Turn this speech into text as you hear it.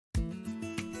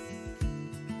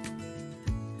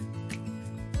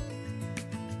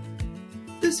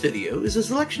This video is a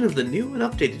selection of the new and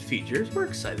updated features we're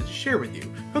excited to share with you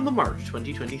from the March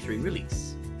 2023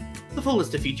 release. The full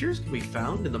list of features can be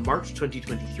found in the March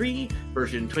 2023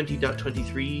 version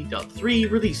 20.23.3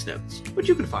 release notes, which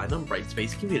you can find on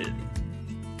Brightspace Community.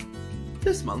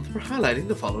 This month we're highlighting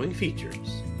the following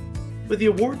features. With the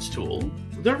Awards tool,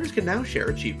 learners can now share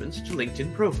achievements to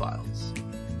LinkedIn profiles.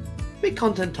 Make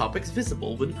content topics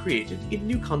visible when created in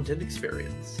new content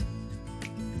experience.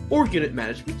 Org Unit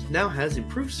Management now has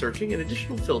improved searching and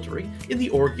additional filtering in the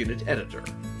Org Unit Editor.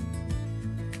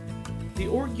 The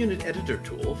Org Unit Editor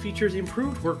tool features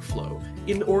improved workflow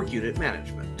in Org Unit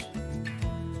Management.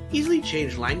 Easily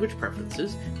change language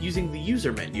preferences using the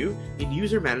User menu in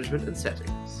User Management and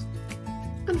Settings.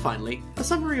 And finally, a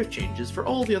summary of changes for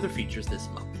all the other features this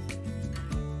month.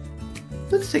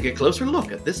 Let's take a closer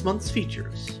look at this month's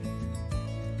features.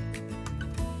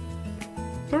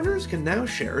 Learners can now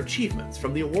share achievements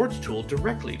from the Awards tool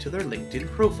directly to their LinkedIn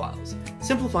profiles,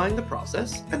 simplifying the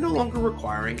process and no longer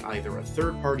requiring either a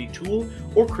third-party tool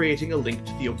or creating a link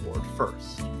to the award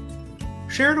first.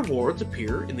 Shared awards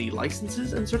appear in the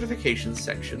Licenses and Certifications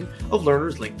section of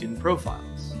learners' LinkedIn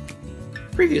profiles.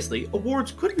 Previously,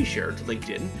 awards could be shared to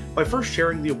LinkedIn by first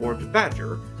sharing the award to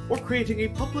Badger or creating a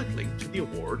public link to the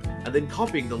award and then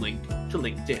copying the link to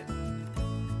LinkedIn.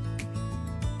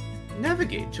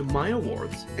 Navigate to My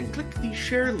Awards and click the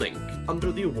Share link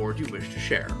under the award you wish to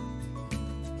share.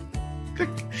 Click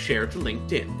Share to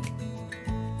LinkedIn.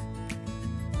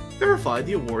 Verify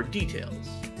the award details.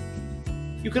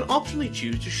 You can optionally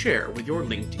choose to share with your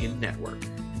LinkedIn network.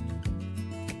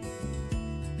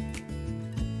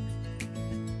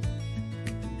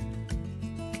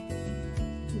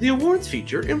 The Awards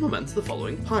feature implements the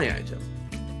following pie item.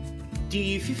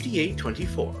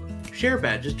 D5824. Share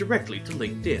badges directly to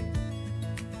LinkedIn.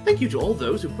 Thank you to all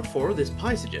those who put forward this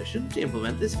pie suggestion to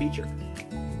implement this feature.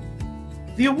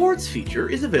 The Awards feature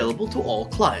is available to all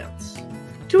clients.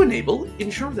 To enable,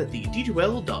 ensure that the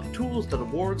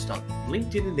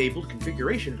D2L.tools.awards.LinkedIn-enabled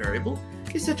configuration variable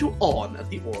is set to on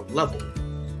at the org level.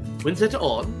 When set to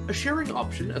on, a sharing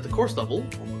option at the course level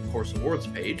on the Course Awards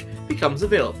page becomes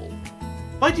available.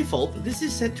 By default, this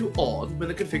is set to on when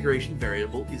the configuration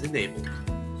variable is enabled.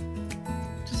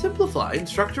 To simplify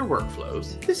instructor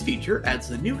workflows, this feature adds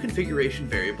the new configuration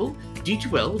variable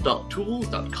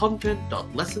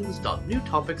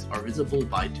D2L.tools.content.lessons.newtopics are visible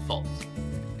by default.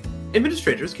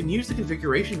 Administrators can use the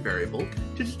configuration variable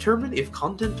to determine if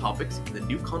content topics in the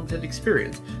new content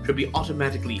experience should be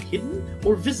automatically hidden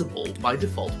or visible by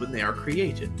default when they are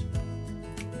created.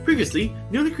 Previously,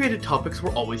 newly created topics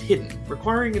were always hidden,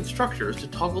 requiring instructors to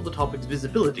toggle the topic's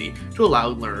visibility to allow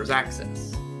learners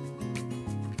access.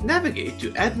 Navigate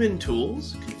to Admin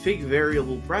Tools, Config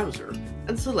Variable Browser,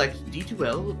 and select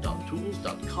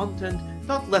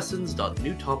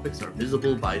D2L.tools.content.lessons.newtopics are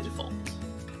visible by default.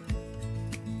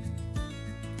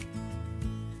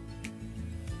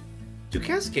 To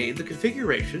cascade the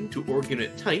configuration to Org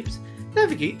Unit Types,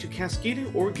 navigate to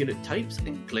Cascading Org Unit Types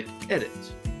and click Edit.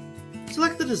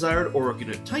 Select the desired Org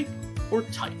Unit type or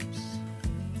types.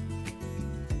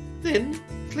 Then,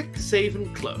 click Save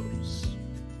and Close.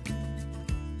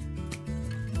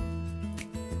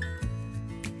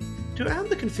 To add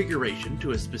the configuration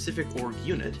to a specific org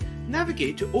unit,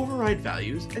 navigate to Override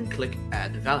Values and click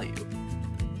Add Value.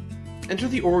 Enter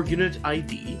the org unit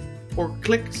ID or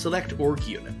click Select Org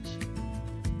Unit.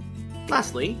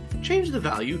 Lastly, change the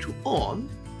value to On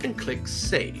and click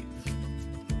Save.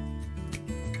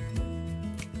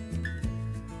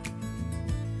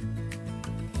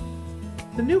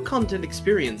 The New Content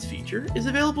Experience feature is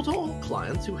available to all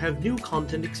clients who have New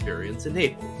Content Experience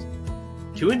enabled.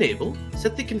 To enable,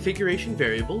 set the configuration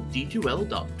variable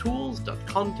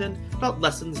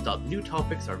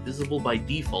D2L.tools.content.lessons.newtopics are visible by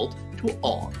default to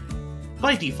on.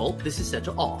 By default, this is set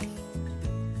to off.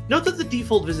 Note that the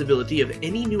default visibility of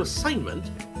any new assignment,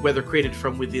 whether created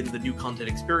from within the new content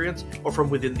experience or from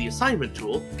within the assignment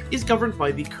tool, is governed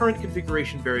by the current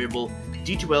configuration variable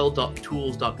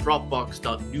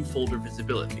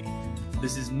D2L.tools.dropbox.newfolderVisibility.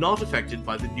 This is not affected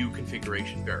by the new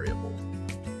configuration variable.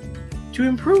 To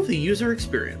improve the user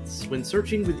experience when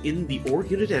searching within the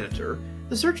Org Unit Editor,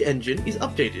 the search engine is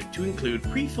updated to include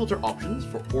pre-filter options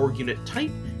for Org Unit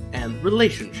Type and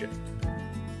Relationship.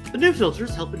 The new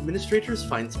filters help administrators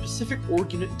find specific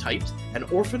Org Unit types and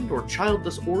orphaned or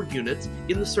childless Org Units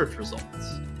in the search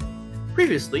results.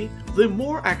 Previously, the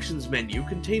More Actions menu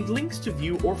contained links to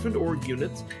view orphaned Org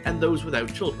Units and those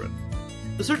without children.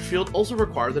 The search field also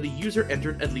required that a user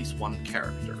entered at least one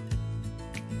character.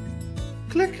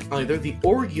 Click either the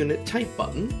Org Unit Type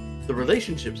button, the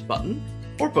Relationships button,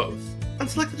 or both, and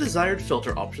select the desired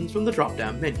filter options from the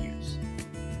drop-down menus.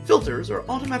 Filters are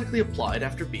automatically applied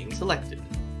after being selected.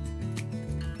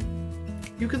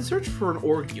 You can search for an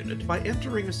org unit by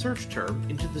entering a search term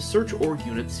into the Search Org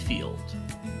Units field.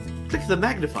 Click the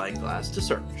magnifying glass to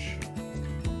search.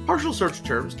 Partial search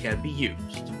terms can be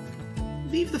used.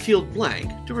 Leave the field blank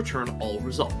to return all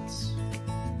results.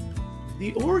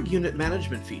 The Org Unit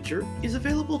Management feature is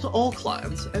available to all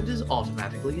clients and is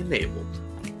automatically enabled.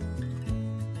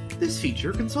 This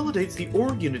feature consolidates the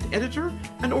Org Unit Editor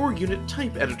and Org Unit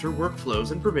Type Editor workflows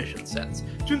and permission sets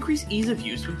to increase ease of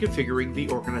use when configuring the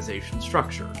organization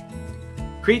structure.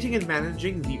 Creating and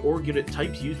managing the Org Unit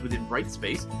types used within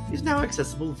Brightspace is now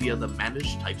accessible via the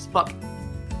Manage Types button.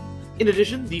 In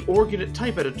addition, the Org Unit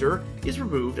Type Editor is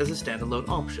removed as a standalone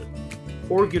option.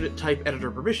 Org Unit Type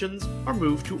Editor permissions are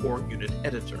moved to Org Unit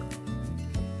Editor.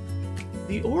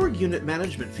 The Org Unit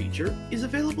Management feature is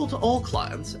available to all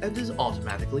clients and is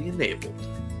automatically enabled.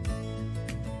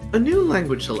 A new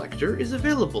language selector is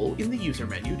available in the user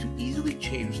menu to easily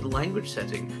change the language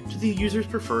setting to the user's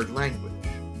preferred language.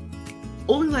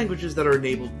 Only languages that are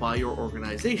enabled by your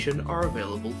organization are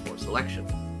available for selection.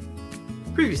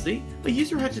 Previously, a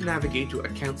user had to navigate to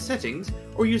account settings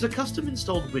or use a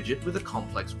custom-installed widget with a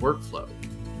complex workflow.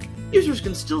 Users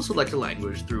can still select a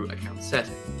language through account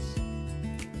settings.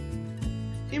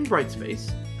 In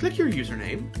Brightspace, click your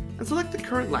username and select the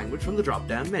current language from the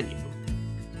drop-down menu.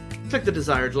 Click the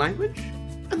desired language,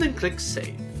 and then click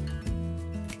Save.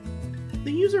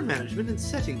 The User Management and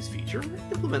Settings feature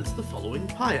implements the following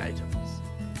PI items: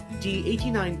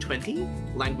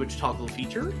 D8920 Language Toggle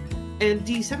feature, and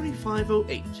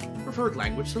D7508 Preferred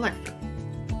Language Selector.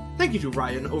 Thank you to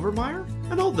Ryan Overmeyer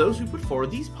and all those who put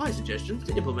forward these PI suggestions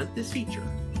to implement this feature.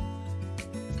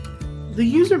 The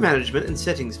User Management and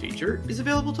Settings feature is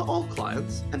available to all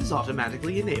clients and is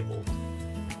automatically enabled.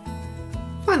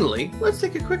 Finally, let's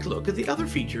take a quick look at the other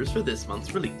features for this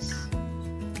month's release.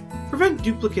 Prevent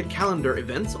duplicate calendar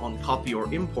events on copy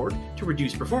or import to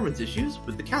reduce performance issues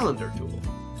with the Calendar tool.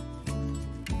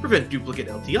 Prevent duplicate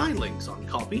LTI links on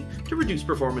copy to reduce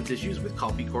performance issues with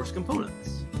copy course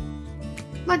components.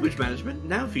 Language Management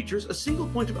now features a single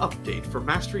point of update for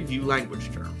Mastery View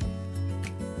language term.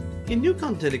 In New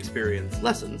Content Experience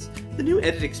lessons, the new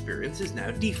edit experience is now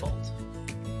default.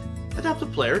 Adapt a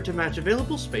player to match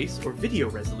available space or video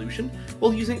resolution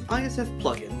while using ISF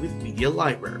plugin with Media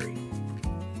Library.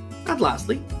 And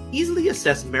lastly, easily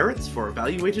assess merits for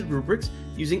evaluated rubrics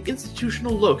using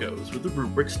institutional logos with the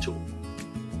Rubrics tool.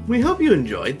 We hope you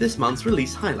enjoyed this month's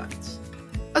release highlights.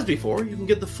 As before, you can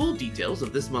get the full details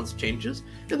of this month's changes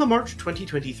in the March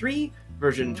 2023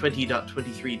 version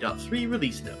 20.23.3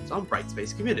 release notes on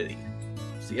Brightspace Community.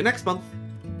 See you next month!